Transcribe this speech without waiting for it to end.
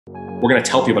We're going to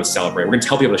tell people to celebrate. We're going to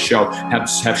tell people to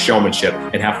have showmanship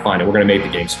and have fun, and we're going to make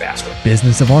the games faster.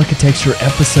 Business of Architecture,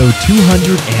 episode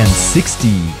 260.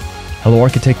 Hello,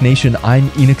 Architect Nation.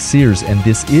 I'm Enoch Sears, and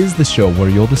this is the show where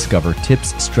you'll discover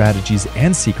tips, strategies,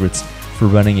 and secrets for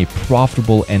running a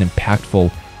profitable and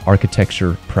impactful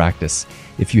architecture practice.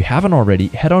 If you haven't already,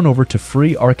 head on over to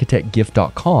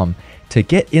freearchitectgift.com to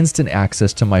get instant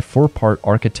access to my 4-part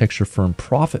architecture firm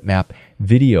profit map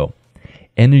video.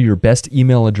 Enter your best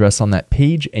email address on that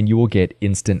page and you will get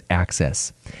instant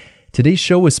access. Today's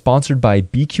show is sponsored by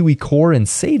BQE Core and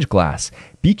Sage Glass.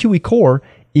 BQE Core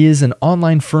is an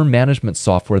online firm management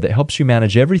software that helps you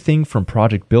manage everything from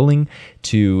project billing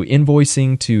to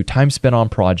invoicing to time spent on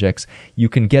projects. You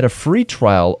can get a free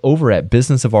trial over at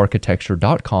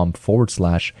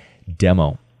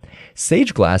businessofArchitecture.com/demo.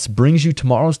 Sage Glass brings you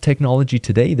tomorrow's technology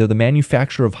today. They're the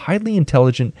manufacturer of highly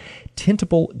intelligent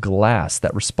tintable glass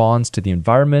that responds to the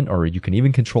environment, or you can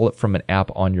even control it from an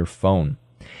app on your phone.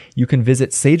 You can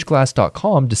visit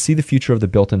sageglass.com to see the future of the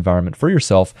built environment for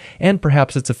yourself, and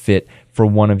perhaps it's a fit for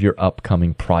one of your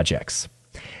upcoming projects.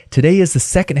 Today is the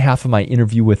second half of my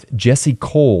interview with Jesse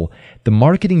Cole, the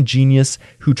marketing genius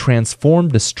who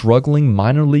transformed a struggling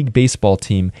minor league baseball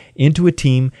team into a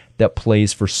team that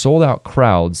plays for sold-out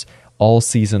crowds all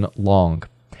season long.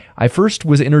 I first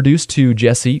was introduced to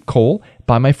Jesse Cole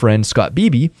by my friend Scott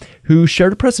Beebe, who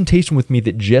shared a presentation with me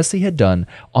that Jesse had done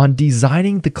on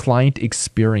designing the client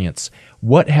experience.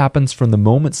 What happens from the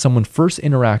moment someone first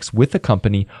interacts with the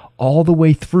company all the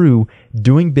way through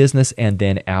doing business and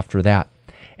then after that.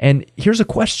 And here's a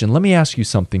question. Let me ask you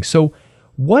something. So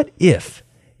what if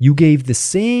you gave the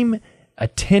same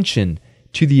attention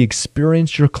to the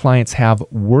experience your clients have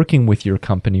working with your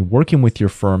company, working with your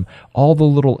firm, all the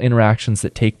little interactions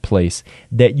that take place,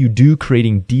 that you do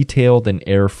creating detailed and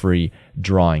error-free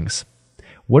drawings?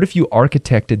 What if you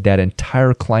architected that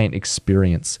entire client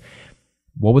experience?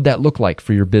 What would that look like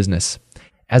for your business?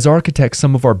 As architects,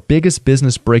 some of our biggest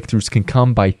business breakthroughs can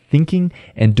come by thinking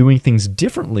and doing things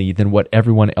differently than what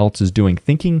everyone else is doing,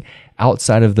 thinking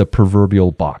outside of the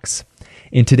proverbial box.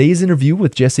 In today's interview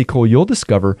with Jesse Cole, you'll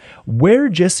discover where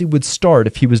Jesse would start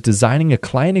if he was designing a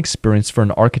client experience for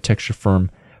an architecture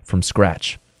firm from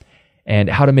scratch, and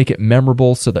how to make it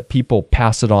memorable so that people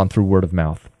pass it on through word of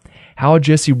mouth. How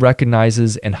Jesse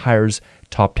recognizes and hires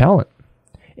top talent,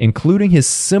 including his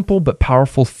simple but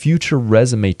powerful future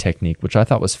resume technique, which I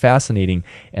thought was fascinating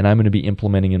and I'm going to be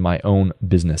implementing in my own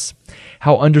business.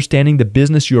 How understanding the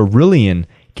business you're really in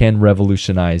can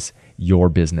revolutionize your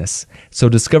business. So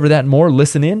discover that and more.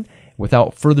 Listen in.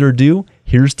 Without further ado,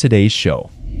 here's today's show.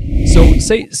 So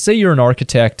say you're an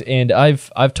architect, and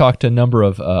I've talked to a number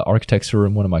of architects who are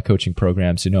in one of my coaching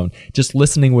programs, just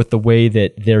listening with the way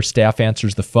that their staff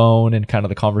answers the phone and kind of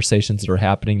the conversations that are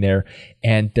happening there,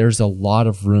 and there's a lot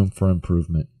of room for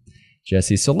improvement,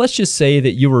 Jesse. So let's just say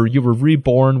that you were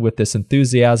reborn with this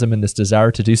enthusiasm and this desire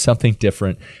to do something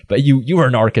different, but you were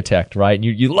an architect, right? And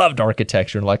you loved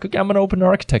architecture and like, okay, I'm going to open an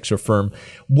architecture firm.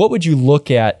 What would you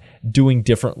look at doing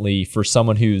differently for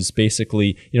someone who's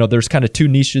basically, there's kind of two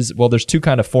niches. Well, there's two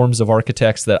kind of forms of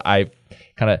architects that I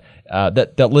kind of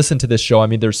that listen to this show. I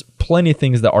mean, there's plenty of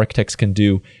things that architects can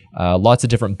do, lots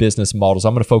of different business models.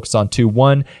 I'm going to focus on two.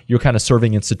 One, you're kind of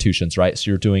serving institutions, right?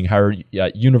 So you're doing higher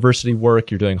university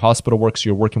work, you're doing hospital work, so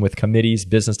you're working with committees,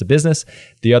 business to business.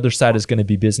 The other side is going to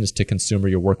be business to consumer.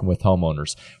 You're working with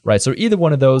homeowners, right? So either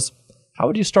one of those, how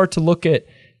would you start to look at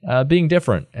being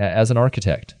different as an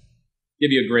architect? Give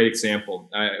you a great example.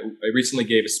 I recently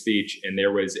gave a speech, and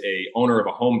there was a owner of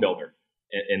a home builder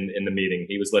in the meeting.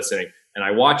 He was listening, and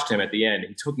I watched him at the end.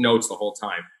 He took notes the whole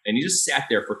time, and he just sat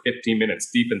there for 15 minutes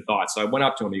deep in thought. So I went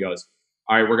up to him. He goes,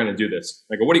 all right, we're going to do this.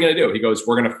 I go, what are you going to do? He goes,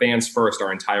 we're going to fans first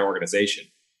our entire organization.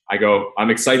 I go, I'm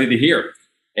excited to hear.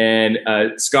 And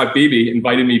Scott Beebe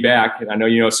invited me back, and I know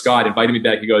you know Scott, invited me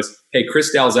back. He goes, hey,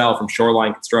 Chris Dalzell from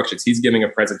Shoreline Constructions, he's giving a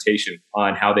presentation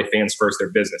on how they fans first their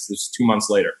business. This is 2 months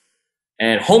later.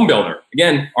 And home builder,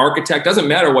 again, architect, doesn't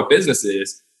matter what business it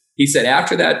is. He said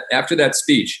after that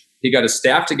speech, he got his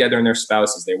staff together and their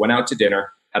spouses. They went out to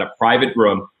dinner, had a private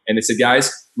room, and they said,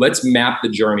 guys, let's map the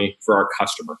journey for our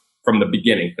customer from the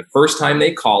beginning, the first time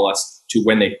they call us to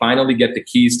when they finally get the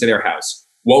keys to their house.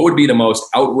 What would be the most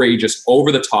outrageous,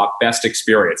 over-the-top, best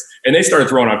experience? And they started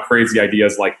throwing out crazy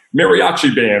ideas like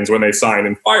mariachi bands when they sign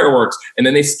and fireworks. And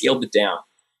then they scaled it down.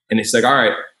 And they said, all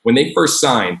right, when they first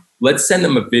sign, let's send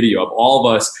them a video of all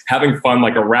of us having fun,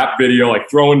 like a rap video, like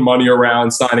throwing money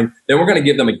around, signing. Then we're going to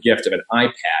give them a gift of an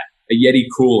iPad, a Yeti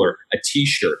cooler, a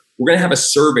t-shirt. We're going to have a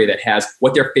survey that has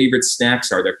what their favorite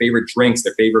snacks are, their favorite drinks,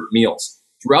 their favorite meals.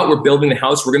 Throughout we're building the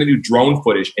house, we're going to do drone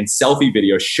footage and selfie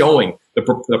videos showing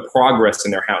the progress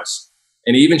in their house.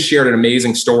 And he even shared an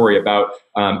amazing story about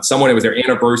someone, it was their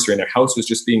anniversary and their house was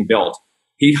just being built.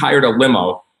 He hired a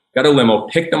limo, got a limo,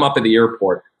 picked them up at the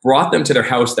airport, brought them to their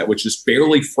house that was just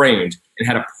barely framed, and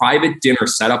had a private dinner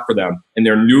set up for them in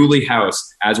their newly house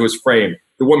as it was framed.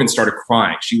 The woman started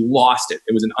crying. She lost it.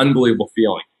 It was an unbelievable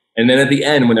feeling. And then at the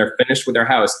end, when they're finished with their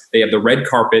house, they have the red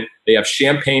carpet, they have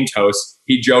champagne toast.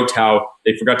 He joked how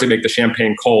they forgot to make the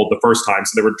champagne cold the first time,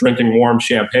 so they were drinking warm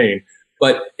champagne.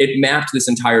 But it mapped this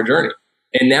entire journey.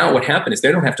 And now what happened is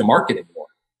they don't have to market anymore.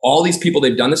 All these people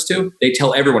they've done this to, they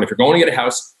tell everyone, if you're going to get a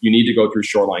house, you need to go through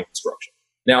Shoreline Construction.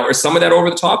 Now, is some of that over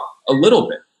the top? A little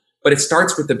bit. But it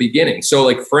starts with the beginning. So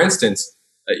like, for instance,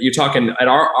 you're talking at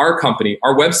our company,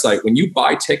 our website, when you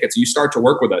buy tickets, you start to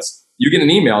work with us, you get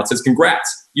an email that says,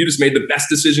 congrats, you just made the best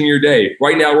decision of your day.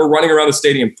 Right now, we're running around the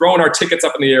stadium, throwing our tickets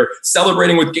up in the air,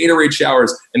 celebrating with Gatorade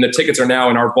showers, and the tickets are now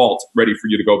in our vault, ready for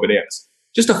you to go bananas.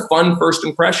 Just a fun first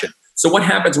impression. So what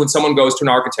happens when someone goes to an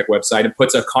architect website and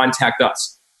puts a contact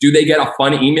us? Do they get a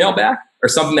fun email back or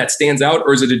something that stands out,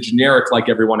 or is it a generic like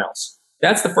everyone else?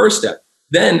 That's the first step.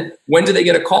 Then when do they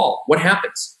get a call? What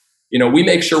happens? We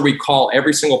make sure we call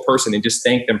every single person and just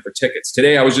thank them for tickets.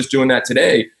 Today, I was just doing that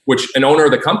today, which an owner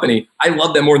of the company, I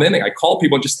love them more than anything. I call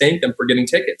people and just thank them for getting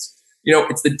tickets.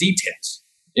 It's the details,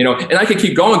 and I could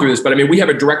keep going through this, but I mean, we have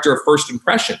a director of first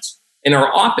impressions in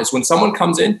our office. When someone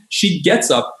comes in, she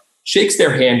gets up, shakes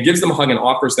their hand, gives them a hug, and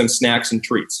offers them snacks and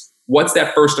treats. What's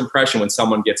that first impression when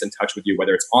someone gets in touch with you,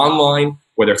 whether it's online,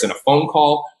 whether it's in a phone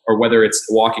call, or whether it's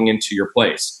walking into your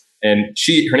place? And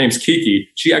her name's Kiki.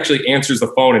 She actually answers the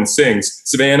phone and sings,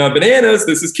 Savannah Bananas,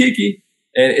 this is Kiki.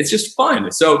 And it's just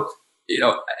fun. So,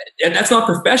 and that's not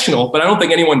professional, but I don't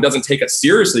think anyone doesn't take it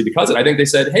seriously because of it. I think they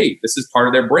said, hey, this is part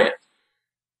of their brand.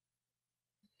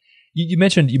 You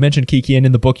mentioned Kiki, and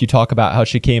in the book you talk about how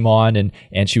she came on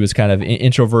and she was kind of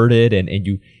introverted, and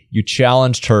you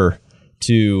challenged her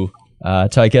to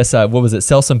I guess what was it,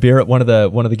 sell some beer at one of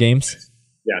the games?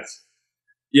 Yes.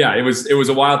 Yeah, it was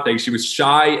a wild thing. She was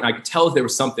shy, and I could tell there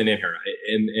was something in her.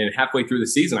 And halfway through the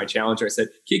season, I challenged her. I said,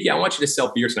 Kiki, I want you to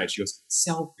sell beer tonight. She goes,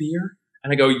 sell beer?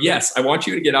 And I go, yes, I want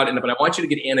you to get out, but I want you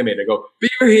to get animated. I go,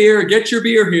 beer here, get your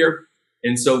beer here.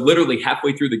 And so literally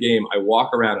halfway through the game, I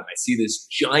walk around and I see this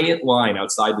giant line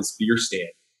outside this beer stand.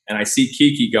 And I see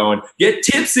Kiki going, get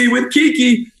tipsy with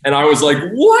Kiki. And I was like,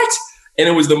 what? And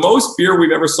it was the most beer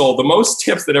we've ever sold, the most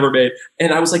tips that ever made.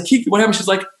 And I was like, Kiki, what happened? She's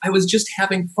like, I was just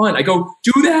having fun. I go,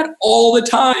 do that all the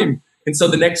time. And so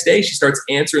the next day she starts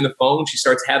answering the phone. She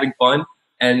starts having fun.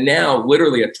 And now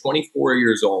literally at 24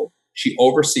 years old, she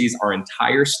oversees our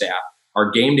entire staff, our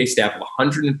game day staff of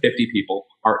 150 people,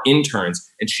 our interns,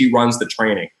 and she runs the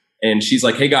training. And she's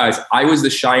like, hey guys, I was the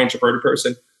shy introverted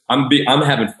person. I'm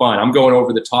having fun. I'm going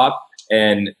over the top.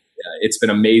 And it's been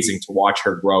amazing to watch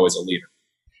her grow as a leader.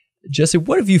 Jesse,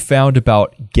 what have you found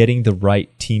about getting the right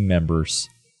team members,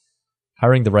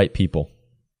 hiring the right people?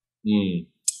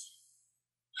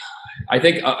 I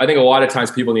think a lot of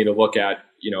times people need to look at,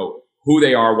 who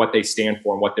they are, what they stand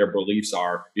for, and what their beliefs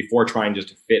are before trying just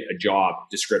to fit a job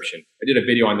description. I did a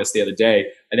video on this the other day.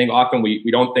 I think often we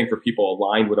don't think for people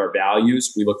aligned with our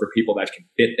values. We look for people that can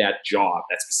fit that job,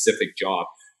 that specific job.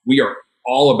 We are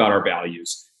all about our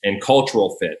values and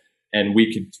cultural fit, and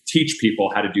we can teach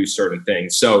people how to do certain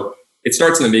things. So it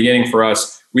starts in the beginning for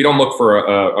us. We don't look for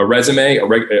a resume, a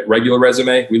regular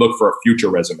resume. We look for a future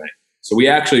resume. So we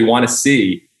actually want to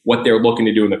see what they're looking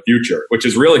to do in the future, which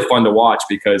is really fun to watch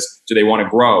because do they want to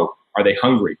grow? Are they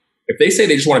hungry? If they say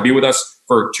they just want to be with us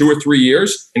for 2 or 3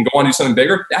 years and go on to do something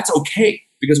bigger, that's okay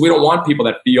because we don't want people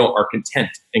that feel are content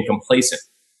and complacent.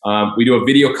 We do a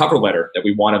video cover letter that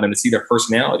we want them to see their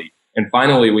personality. And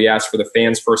finally, we ask for the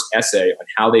fans' first essay on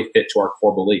how they fit to our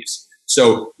core beliefs.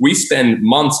 So we spend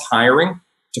months hiring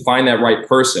to find that right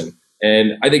person.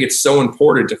 And I think it's so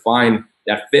important to find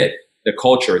that fit, the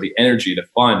culture, the energy, the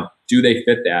fun. Do they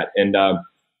fit that? And,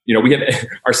 we have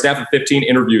our staff of 15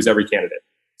 interviews every candidate.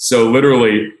 So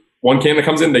literally one candidate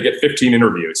comes in, they get 15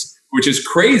 interviews, which is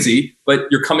crazy, but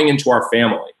you're coming into our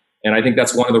family. And I think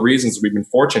that's one of the reasons we've been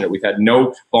fortunate. We've had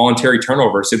no voluntary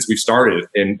turnover since we've started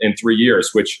in 3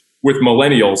 years, which with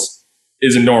millennials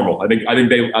isn't normal. I think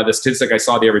the statistic I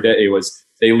saw the other day was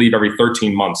they leave every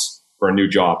 13 months for a new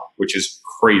job, which is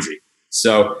crazy.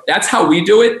 So that's how we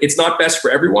do it. It's not best for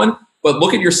everyone, but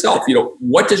look at yourself.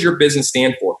 What does your business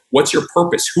stand for? What's your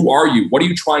purpose? Who are you? What are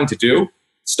you trying to do?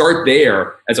 Start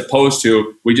there as opposed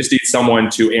to we just need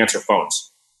someone to answer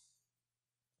phones.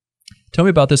 Tell me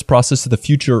about this process of the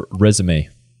future resume.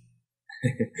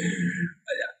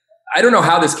 I don't know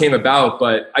how this came about,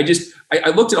 but I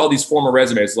looked at all these former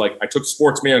resumes. Like, I took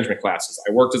sports management classes.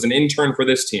 I worked as an intern for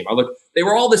this team. They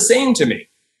were all the same to me.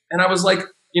 And I was like,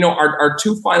 our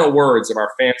two final words of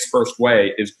our fans' first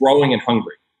way is growing and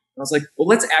hungry. And I was like, well,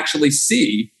 let's actually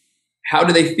see, how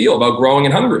do they feel about growing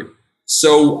and hungry?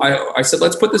 So I said,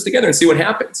 let's put this together and see what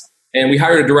happens. And we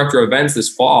hired a director of events this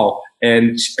fall,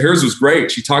 and hers was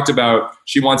great. She talked about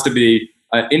she wants to be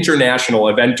an international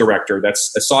event director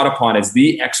that's sought upon as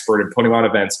the expert in putting on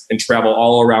events and travel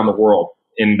all around the world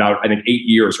in about, I think, 8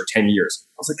 years or 10 years.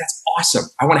 I was like, that's awesome.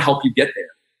 I want to help you get there.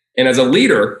 And as a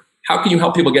leader, how can you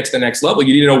help people get to the next level?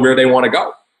 You need to know where they want to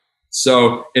go.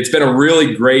 So it's been a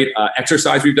really great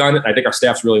exercise we've done. I think our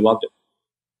staff's really loved it.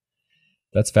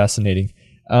 That's fascinating.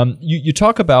 You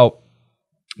talk about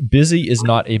busy is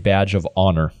not a badge of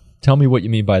honor. Tell me what you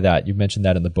mean by that. You mentioned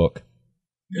that in the book.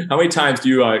 How many times do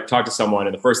you talk to someone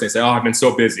and the first thing they say, oh, I've been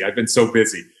so busy. I've been so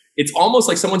busy. It's almost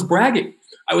like someone's bragging.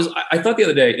 I thought the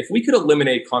other day, if we could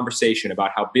eliminate conversation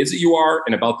about how busy you are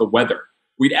and about the weather,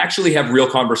 we'd actually have real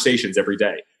conversations every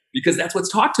day, because that's what's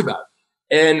talked about.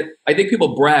 And I think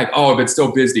people brag, oh, I've been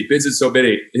so busy. Busy's so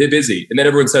busy. And then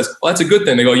everyone says, well, that's a good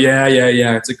thing. They go, yeah,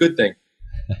 it's a good thing.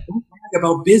 Don't brag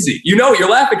about busy. You're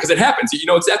laughing because it happens. You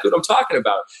know exactly what I'm talking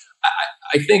about.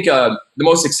 I think the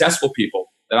most successful people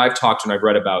that I've talked to and I've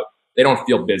read about, they don't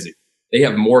feel busy. They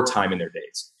have more time in their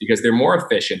days because they're more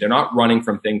efficient. They're not running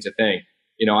from thing to thing.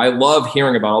 I love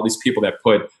hearing about all these people that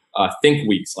put think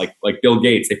weeks, like Bill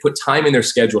Gates. They put time in their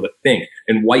schedule to think,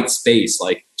 and white space,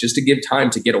 like just to give time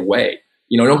to get away.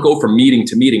 Don't go from meeting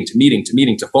to meeting to meeting to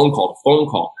meeting to phone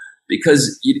call,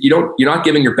 because you're not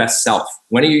giving your best self.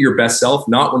 When are you your best self?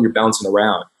 Not when you're bouncing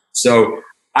around. So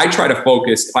I try to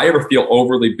focus. If I ever feel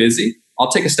overly busy,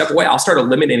 I'll take a step away. I'll start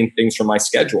eliminating things from my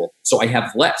schedule so I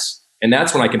have less. And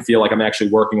that's when I can feel like I'm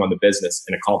actually working on the business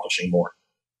and accomplishing more.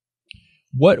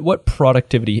 What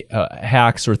productivity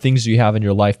hacks or things do you have in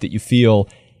your life that you feel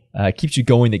keeps you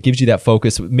going, that gives you that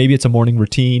focus? Maybe it's a morning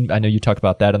routine. I know you talk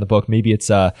about that in the book. Maybe it's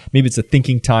a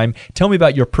thinking time. Tell me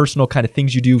about your personal kind of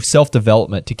things you do,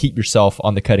 self-development to keep yourself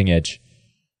on the cutting edge.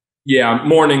 Yeah,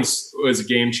 mornings was a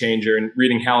game changer, and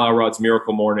reading Hal Elrod's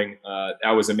Miracle Morning,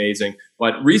 that was amazing.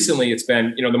 But recently it's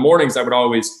been, the mornings I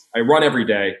run every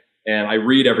day and I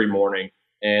read every morning,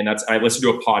 and I listen to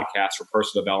a podcast for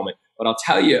personal development. But I'll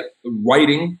tell you,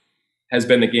 writing has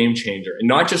been the game changer, and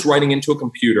not just writing into a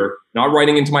computer, not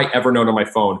writing into my Evernote on my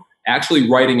phone, actually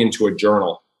writing into a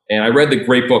journal. And I read the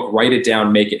great book, Write It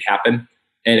Down, Make It Happen.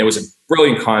 And it was a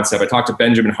brilliant concept. I talked to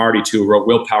Benjamin Hardy too, who wrote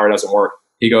Willpower Doesn't Work.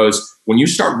 He goes, when you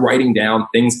start writing down,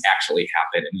 things actually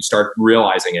happen, and you start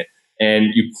realizing it, and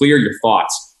you clear your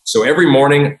thoughts. So every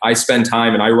morning I spend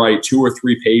time and I write 2 or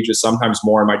 3 pages, sometimes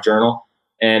more, in my journal.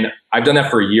 And I've done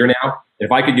that for a year now. And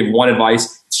if I could give one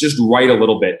advice, it's just write a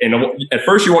little bit. And at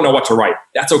first you won't know what to write.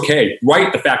 That's okay.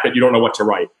 Write the fact that you don't know what to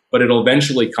write, but it'll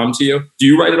eventually come to you. Do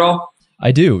you write at all?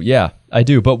 I do. Yeah, I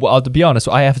do. But to be honest,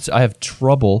 I have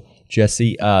trouble,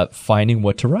 Jesse, finding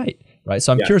what to write. Right.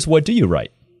 So I'm curious, what do you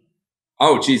write?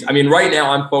 Oh, geez. I mean, right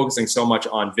now I'm focusing so much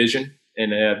on vision,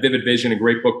 and Vivid Vision, a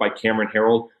great book by Cameron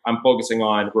Herold. I'm focusing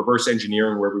on reverse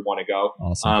engineering, where we want to go.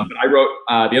 Awesome. But I wrote,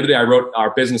 the other day, I wrote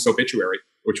our business obituary,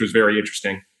 which was very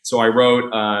interesting. So I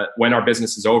wrote, when our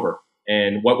business is over,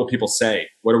 and what will people say?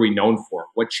 What are we known for?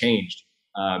 What changed?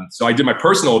 So I did my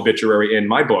personal obituary in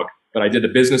my book, but I did the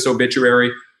business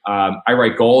obituary. I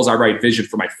write goals. I write vision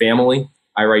for my family.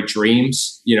 I write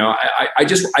dreams.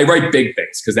 I write big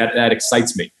things because that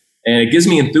excites me. And it gives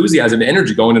me enthusiasm and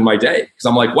energy going in my day, because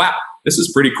I'm like, wow, this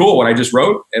is pretty cool what I just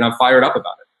wrote, and I'm fired up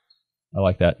about it. I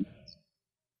like that.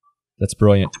 That's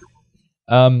brilliant.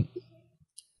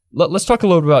 Let's talk a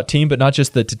little bit about team, but not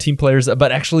just the team players,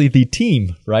 but actually the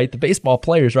team, right? The baseball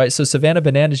players, right? So Savannah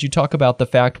Bananas, you talk about the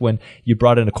fact when you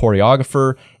brought in a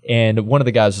choreographer, and one of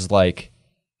the guys was like,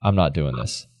 I'm not doing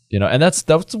this. And that's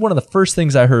one of the first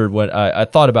things I heard when I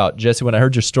thought about, Jesse, when I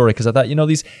heard your story, because I thought,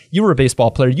 you were a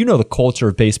baseball player, the culture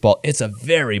of baseball. It's a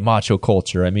very macho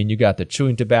culture. I mean, you got the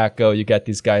chewing tobacco, you got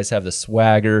these guys have the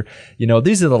swagger.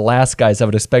 These are the last guys I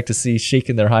would expect to see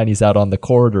shaking their heinies out on the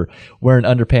court or wearing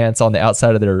underpants on the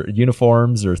outside of their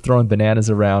uniforms or throwing bananas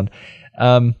around.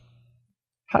 How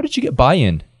did you get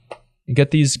buy-in and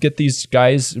get these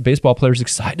guys, baseball players,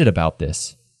 excited about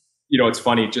this? It's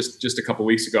funny, just a couple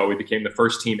weeks ago, we became the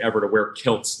first team ever to wear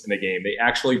kilts in a game. They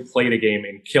actually played a game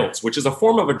in kilts, which is a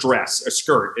form of a dress, a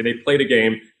skirt, and they played a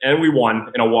game, and we won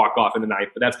in a walk-off in the ninth,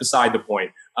 but that's beside the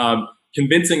point.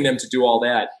 Convincing them to do all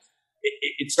that,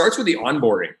 it starts with the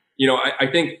onboarding. I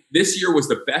think this year was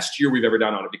the best year we've ever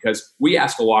done on it, because we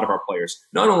ask a lot of our players.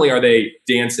 Not only are they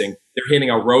dancing, they're handing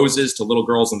out roses to little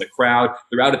girls in the crowd.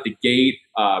 They're out at the gate,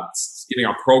 getting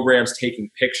on programs, taking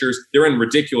pictures. They're in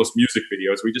ridiculous music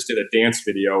videos. We just did a dance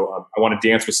video. I Want to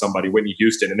Dance with Somebody, Whitney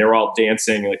Houston, and they were all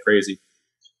dancing like crazy.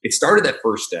 It started that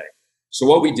first day. So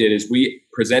what we did is we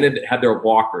had their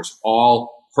walkers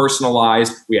all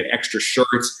personalized. We had extra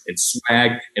shirts and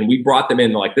swag, and we brought them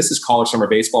in like, this is college summer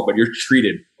baseball, but you're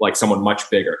treated like someone much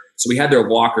bigger. So we had their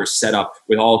lockers set up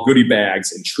with all goodie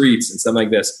bags and treats and stuff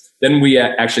like this. Then we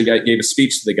actually gave a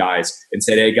speech to the guys and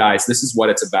said, hey guys, this is what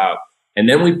it's about. And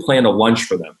then we planned a lunch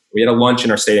for them. We had a lunch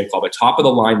in our stadium club, a top of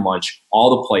the line lunch,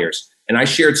 all the players. And I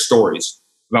shared stories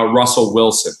about Russell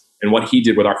Wilson and what he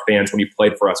did with our fans when he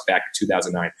played for us back in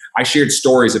 2009. I shared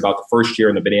stories about the first year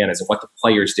in the Bananas and what the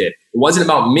players did. It wasn't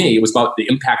about me. It was about the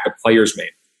impact the players made.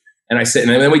 And I said,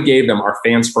 and then we gave them our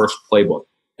Fans First playbook.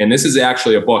 And this is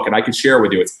actually a book, and I can share it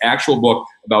with you. It's an actual book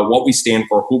about what we stand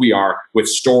for, who we are, with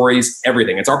stories,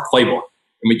 everything. It's our playbook.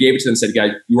 And we gave it to them and said,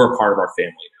 guys, you are a part of our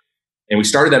family now. And we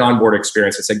started that onboard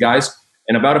experience. I said, guys,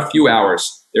 in about a few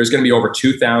hours, there's going to be over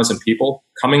 2,000 people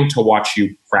coming to watch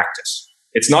you practice.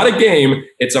 It's not a game,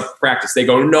 it's a practice. They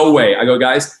go, no way. I go,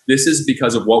 guys, this is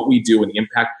because of what we do and the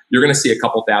impact. You're going to see a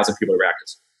couple thousand people at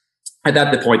practice. At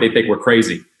that point, they think we're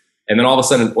crazy. And then all of a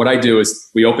sudden, what I do is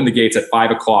we open the gates at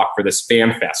 5 o'clock for this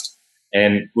fan fest.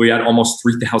 And we had almost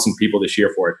 3,000 people this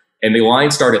year for it. And the line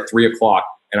started at 3 o'clock.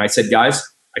 And I said, guys,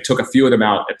 I took a few of them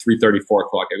out at 3:30, 4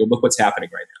 o'clock. I go, look what's happening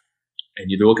right now. And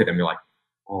you look at them, you're like,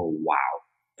 oh, wow.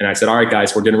 And I said, all right,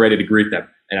 guys, we're getting ready to greet them.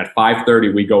 And at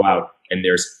 5:30, we go out and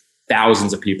there's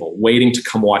thousands of people waiting to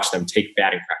come watch them take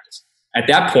batting practice. At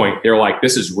that point, they're like,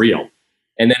 this is real.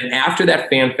 And then after that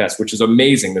fan fest, which is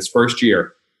amazing this first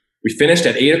year, we finished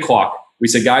at 8 o'clock. We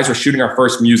said, guys, we're shooting our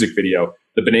first music video.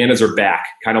 The Bananas are back,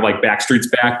 kind of like Backstreet's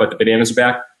back, but the Bananas are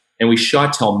back. And we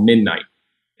shot till midnight.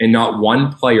 And not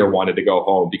one player wanted to go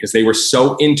home because they were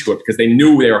so into it, because they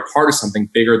knew they were part of something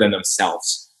bigger than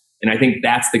themselves. And I think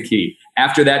that's the key.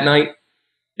 After that night,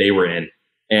 they were in.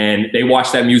 And they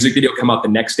watched that music video come out the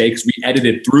next day because we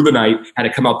edited through the night, had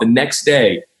it come out the next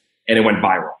day, and it went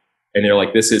viral. And they're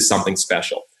like, this is something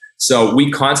special. So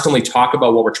we constantly talk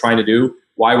about what we're trying to do,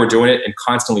 why we're doing it, and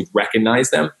constantly recognize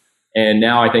them. And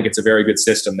now I think it's a very good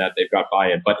system that they've got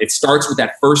buy-in. But it starts with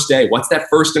that first day. What's that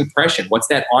first impression? What's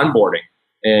that onboarding?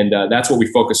 And that's what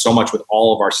we focus so much with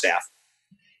all of our staff.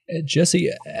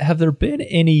 Jesse, have there been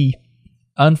any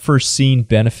unforeseen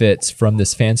benefits from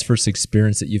this Fans First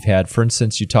experience that you've had? For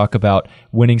instance, you talk about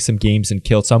winning some games in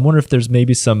Kilt. So I'm wondering if there's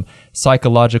maybe some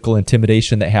psychological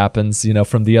intimidation that happens,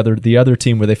 from the other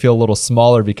team where they feel a little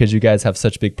smaller because you guys have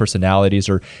such big personalities,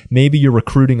 or maybe your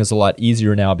recruiting is a lot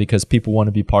easier now because people want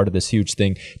to be part of this huge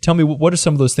thing. Tell me, what are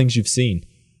some of those things you've seen?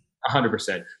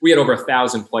 100%. We had over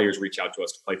 1,000 players reach out to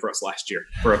us to play for us last year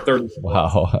for a third.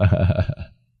 Wow.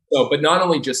 But not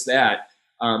only just that,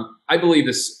 I believe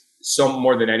this so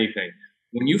more than anything.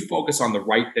 When you focus on the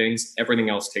right things, everything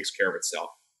else takes care of itself.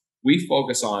 We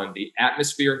focus on the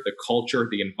atmosphere, the culture,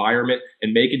 the environment,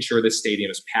 and making sure this stadium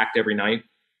is packed every night.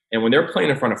 And when they're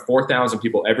playing in front of 4,000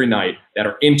 people every night that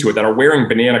are into it, that are wearing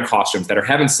banana costumes, that are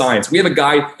having signs. We have a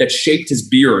guy that shaped his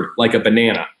beard like a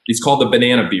banana. He's called the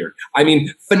banana beard. I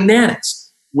mean,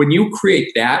 fanatics. When you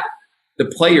create that, the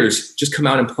players just come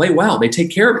out and play well. They take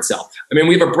care of itself. I mean,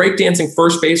 we have a breakdancing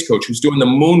first base coach who's doing the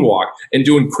moonwalk and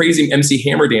doing crazy MC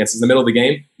Hammer dances in the middle of the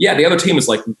game. Yeah, the other team is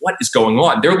like, what is going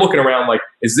on? They're looking around like,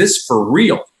 is this for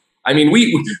real? I mean,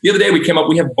 the other day we came up,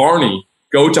 we have Barney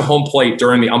go to home plate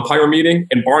during the umpire meeting.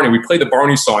 And Barney, we play the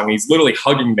Barney song. And he's literally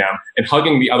hugging them and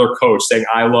hugging the other coach saying,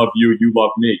 I love you, you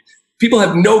love me. People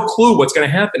have no clue what's going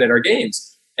to happen at our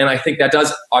games. And I think that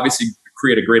does obviously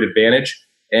create a great advantage.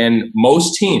 And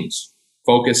most teams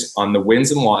focus on the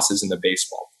wins and losses in the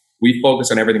baseball. We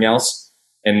focus on everything else.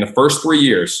 And in the first 3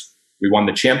 years, we won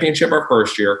the championship our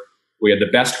first year. We had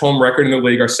the best home record in the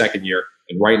league our second year.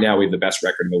 And right now we have the best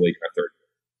record in the league in our third year.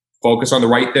 Focus on the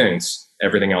right things.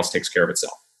 Everything else takes care of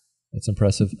itself. That's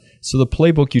impressive. So the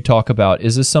playbook you talk about,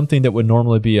 is this something that would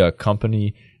normally be a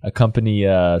company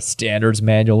standards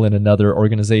manual in another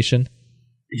organization?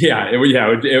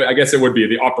 I guess it would be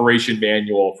the operation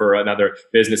manual for another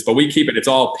business, but we keep it. It's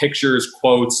all pictures,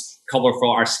 quotes,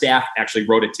 colorful. Our staff actually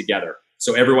wrote it together.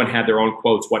 So everyone had their own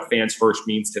quotes, what Fans First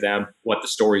means to them, what the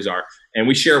stories are. And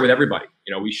we share it with everybody.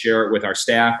 We share it with our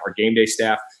staff, our game day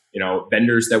staff,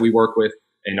 vendors that we work with,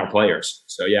 and our players.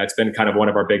 So yeah, it's been kind of one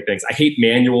of our big things. I hate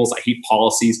manuals. I hate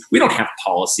policies. We don't have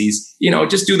policies.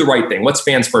 Just do the right thing. What's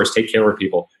Fans First? Take care of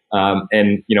people.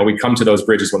 And we come to those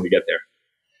bridges when we get there.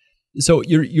 So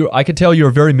I can tell you're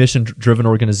a very mission-driven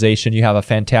organization. You have a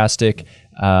fantastic,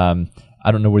 I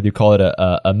don't know whether you call it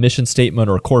a mission statement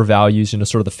or core values,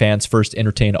 sort of the Fans First,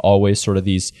 entertain always, sort of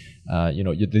these,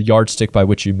 the yardstick by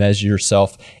which you measure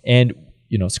yourself. And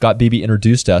Scott Beebe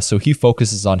introduced us. So he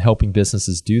focuses on helping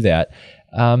businesses do that.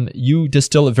 You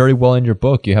distill it very well in your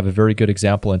book. You have a very good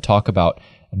example and talk about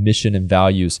mission and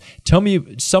values.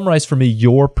 Summarize for me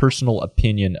your personal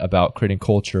opinion about creating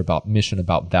culture, about mission,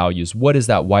 about values. What is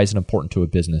that? Why is it important to a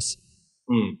business?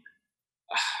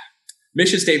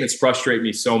 Mission statements frustrate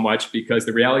me so much because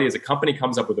the reality is a company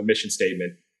comes up with a mission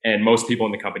statement and most people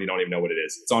in the company don't even know what it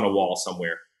is. It's on a wall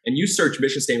somewhere. And you search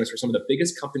mission statements for some of the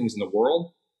biggest companies in the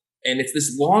world, and it's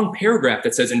this long paragraph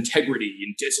that says integrity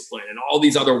and discipline and all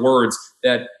these other words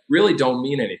that really don't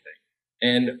mean anything.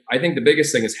 And I think the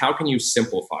biggest thing is, how can you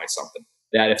simplify something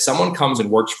that if someone comes and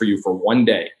works for you for one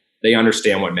day, they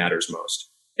understand what matters most?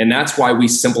 And that's why we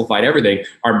simplified everything.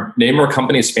 Our name of our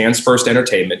company is Fans First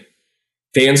Entertainment.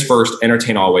 Fans first,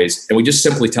 entertain always. And we just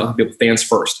simply tell people fans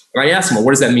first. And I ask them, well,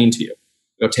 what does that mean to you?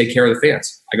 They go, take care of the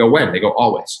fans. I go, when? They go,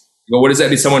 always. I go, what does that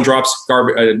mean? Someone drops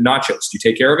nachos. Do you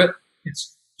take care of it?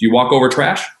 Yes. Do you walk over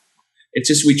trash? It's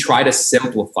just, we try to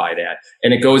simplify that.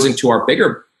 And it goes into our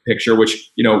bigger picture, which,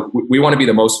 we want to be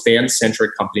the most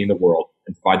fan-centric company in the world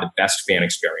and provide the best fan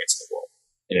experience in the world.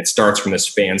 And it starts from this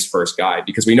fans first guide,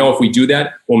 because we know if we do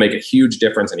that, we'll make a huge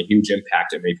difference and a huge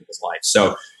impact in many people's lives.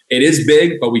 So it is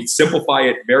big, but we simplify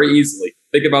it very easily.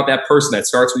 Think about that person that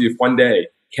starts with you one day.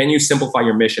 Can you simplify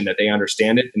your mission that they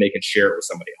understand it and they can share it with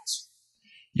somebody else?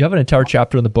 You have an entire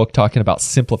chapter in the book talking about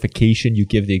simplification. You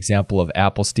give the example of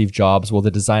Apple, Steve Jobs,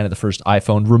 the design of the first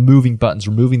iPhone, removing buttons,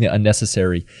 removing the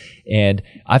unnecessary. And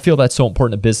I feel that's so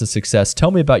important to business success.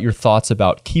 Tell me about your thoughts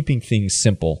about keeping things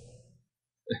simple.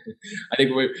 I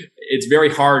think it's very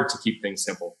hard to keep things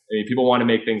simple. I mean, people want to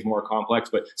make things more complex,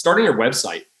 but starting your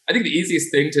website, I think the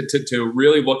easiest thing to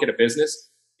really look at a business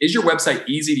is your website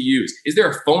easy to use? Is there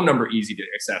a phone number easy to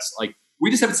access? Like, we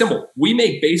just have it simple. We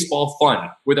make baseball fun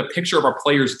with a picture of our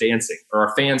players dancing or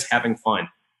our fans having fun.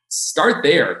 Start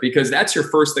there, because that's your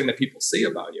first thing that people see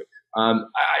about you.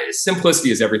 Simplicity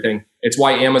is everything. It's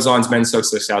why Amazon's been so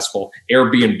successful.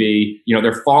 Airbnb,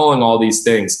 they're following all these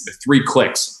things, the 3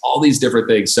 clicks, all these different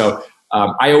things. So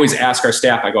I always ask our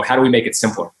staff, I go, how do we make it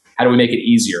simpler? How do we make it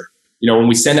easier? When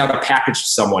we send out a package to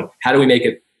someone, how do we make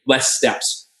it less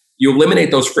steps? You eliminate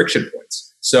those friction points.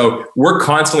 So we're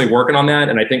constantly working on that.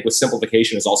 And I think with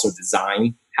simplification is also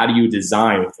design. How do you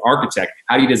design with architect?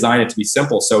 How do you design it to be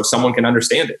simple so someone can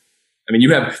understand it? I mean,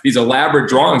 you have these elaborate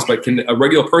drawings, but can a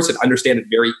regular person understand it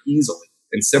very easily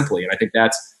and simply? And I think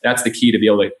that's the key to be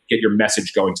able to get your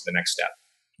message going to the next step.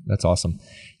 That's awesome.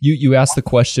 You asked the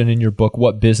question in your book,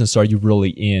 what business are you really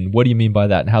in? What do you mean by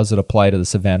that? And how does it apply to the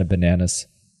Savannah Bananas?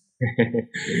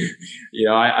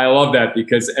 I love that,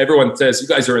 because everyone says, you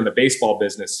guys are in the baseball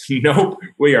business. Nope,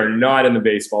 we are not in the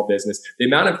baseball business. The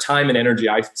amount of time and energy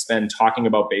I spend talking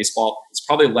about baseball is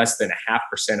probably less than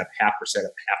 0.5% of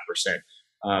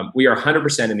 0.5%. We are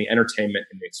 100% in the entertainment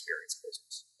and the experience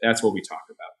business. That's what we talk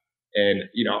about. And,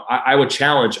 I would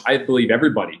challenge, I believe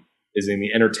everybody is in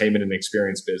the entertainment and the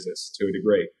experience business to a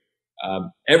degree.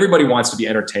 Everybody wants to be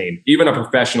entertained, even a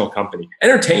professional company.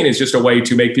 Entertain is just a way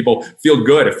to make people feel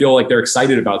good or feel like they're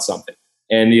excited about something.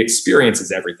 And the experience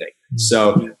is everything.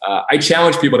 So I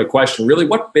challenge people to question, really,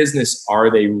 what business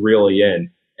are they really in?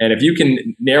 And if you can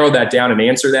narrow that down and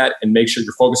answer that and make sure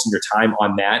you're focusing your time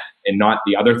on that and not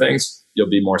the other things, you'll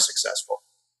be more successful.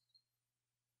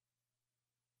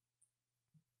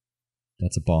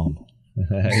 That's a bomb.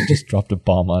 I just dropped a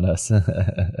bomb on us.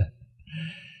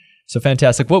 So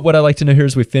fantastic. What I'd like to know here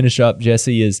as we finish up,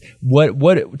 Jesse, is what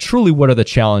are the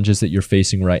challenges that you're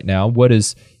facing right now? What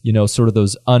is, sort of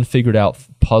those unfigured out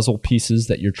puzzle pieces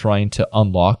that you're trying to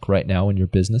unlock right now in your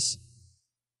business?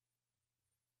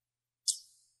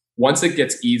 Once it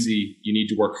gets easy, you need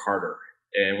to work harder.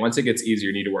 And once it gets easier,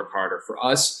 you need to work harder. For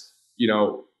us,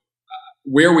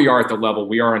 where we are at the level,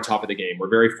 we are on top of the game. We're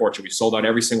very fortunate. We sold out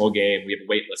every single game. We have a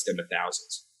wait list in the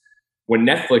thousands. When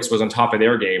Netflix was on top of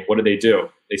their game, what did they do?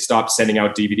 They stopped sending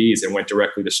out DVDs and went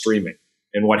directly to streaming.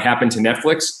 And what happened to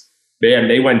Netflix? Man,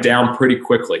 they went down pretty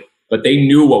quickly, but they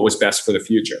knew what was best for the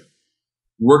future.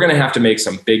 We're going to have to make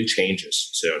some big changes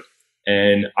soon.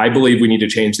 And I believe we need to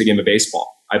change the game of baseball.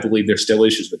 I believe there's still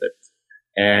issues with it.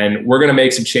 And we're going to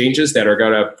make some changes that are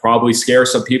going to probably scare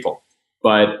some people.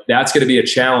 But that's going to be a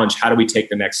challenge. How do we take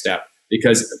the next step?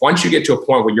 Because once you get to a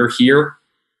point where you're here,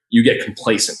 you get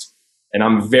complacent. And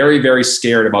I'm very, very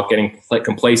scared about getting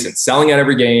complacent, selling out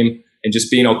every game and just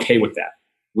being okay with that.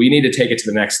 We need to take it to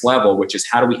the next level, which is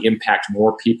how do we impact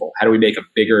more people? How do we make a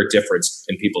bigger difference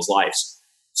in people's lives?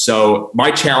 So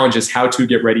my challenge is how to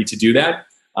get ready to do that.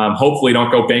 Hopefully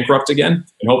don't go bankrupt again,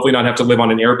 and hopefully not have to live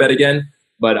on an airbed again.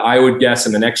 But I would guess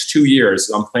in the next 2 years,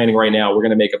 I'm planning right now, we're going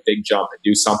to make a big jump and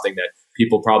do something that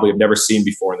people probably have never seen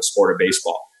before in the sport of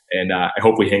baseball. And I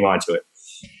hope we hang on to it.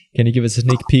 Can you give us a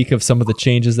sneak peek of some of the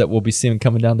changes that we'll be seeing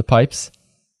coming down the pipes?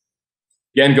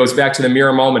 Again, goes back to the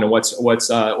mirror moment and what's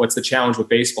the challenge with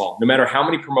baseball. No matter how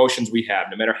many promotions we have,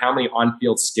 no matter how many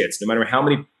on-field skits, no matter how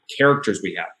many characters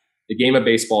we have, the game of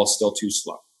baseball is still too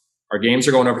slow. Our games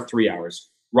are going over 3 hours.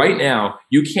 Right now,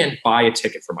 you can't buy a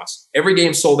ticket from us. Every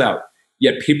game's sold out,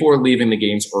 yet people are leaving the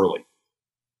games early.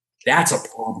 That's a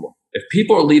problem. If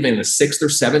people are leaving in the 6th or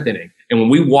 7th inning, and when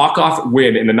we walk off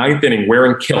win in the 9th inning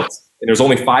wearing kilts, and there's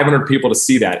only 500 people to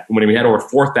see that, and when we had over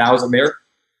 4,000 there,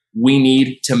 we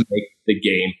need to make the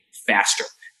game faster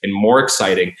and more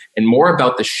exciting and more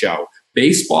about the show.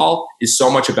 Baseball is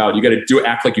so much about, you got to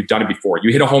act like you've done it before.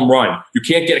 You hit a home run. You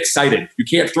can't get excited. You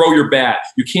can't throw your bat.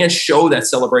 You can't show that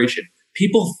celebration.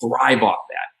 People thrive off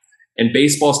that. And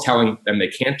baseball's telling them they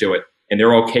can't do it, and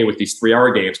they're okay with these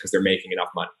 3-hour games because they're making enough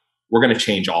money. We're going to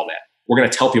change all that. We're going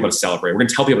to tell people to celebrate. We're going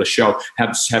to tell people to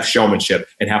have showmanship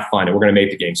and have fun, and we're going to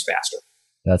make the games faster.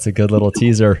 That's a good little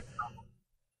teaser.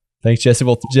 Thanks, Jesse.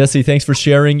 Well, Jesse, thanks for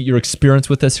sharing your experience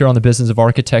with us here on the Business of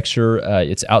Architecture.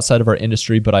 It's outside of our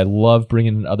industry, but I love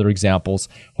bringing in other examples.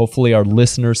 Hopefully our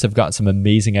listeners have gotten some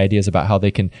amazing ideas about how they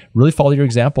can really follow your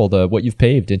example, what you've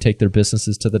paved, and take their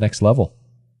businesses to the next level.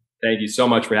 Thank you so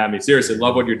much for having me. Seriously,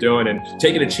 love what you're doing and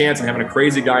taking a chance on having a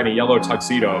crazy guy in a yellow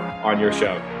tuxedo on your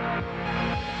show.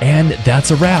 And that's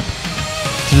a wrap.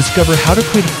 To discover how to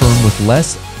create a firm with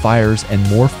less fires and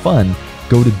more fun,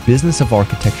 go to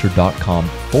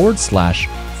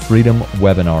businessofarchitecture.com/freedom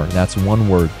webinar. That's one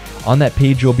word. On that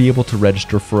page, you'll be able to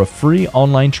register for a free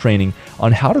online training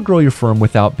on how to grow your firm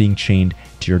without being chained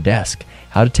to your desk.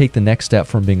 How to take the next step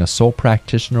from being a sole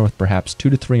practitioner with perhaps 2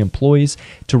 to 3 employees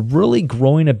to really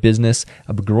growing a business,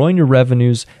 growing your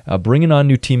revenues, bringing on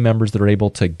new team members that are able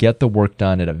to get the work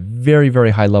done at a very,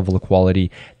 very high level of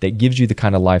quality that gives you the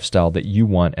kind of lifestyle that you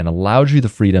want and allows you the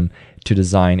freedom to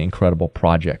design incredible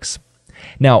projects.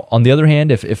 Now, on the other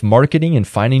hand, if marketing and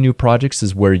finding new projects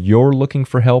is where you're looking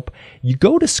for help, you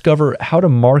go discover how to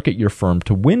market your firm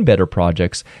to win better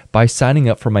projects by signing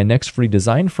up for my next free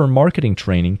design firm marketing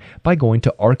training by going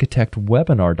to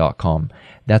architectwebinar.com.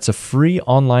 That's a free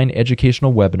online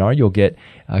educational webinar. You'll get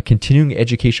continuing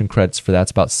education credits for that.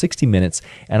 It's about 60 minutes,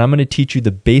 and I'm going to teach you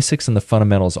the basics and the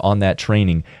fundamentals on that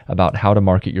training about how to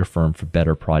market your firm for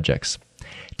better projects.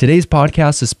 Today's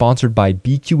podcast is sponsored by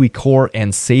BQE Core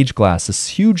and Sage Glass. A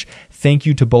huge thank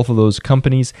you to both of those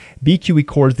companies. BQE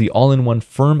Core is the all-in-one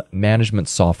firm management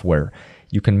software.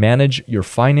 You can manage your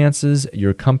finances,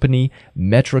 your company,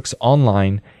 metrics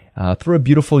online through a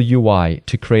beautiful UI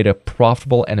to create a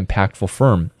profitable and impactful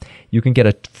firm. You can get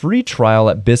a free trial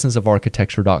at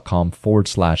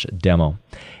businessofarchitecture.com/demo.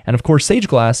 And of course, Sage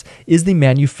Glass is the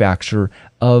manufacturer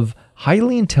of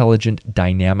highly intelligent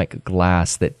dynamic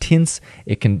glass that tints.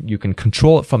 You can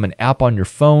control it from an app on your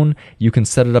phone. You can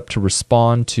set it up to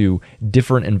respond to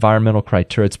different environmental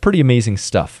criteria. It's pretty amazing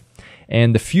stuff.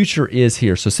 And the future is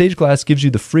here. So Sage Glass gives you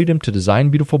the freedom to design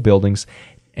beautiful buildings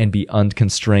and be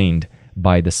unconstrained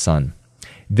by the sun.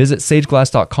 Visit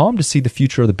sageglass.com to see the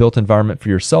future of the built environment for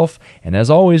yourself. And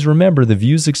as always, remember, the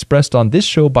views expressed on this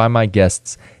show by my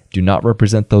guests do not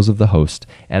represent those of the host,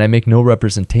 and I make no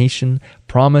representation,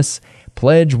 promise,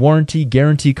 pledge, warranty,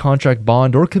 guarantee, contract,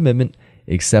 bond, or commitment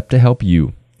except to help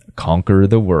you conquer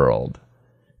the world.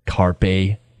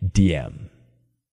 Carpe diem.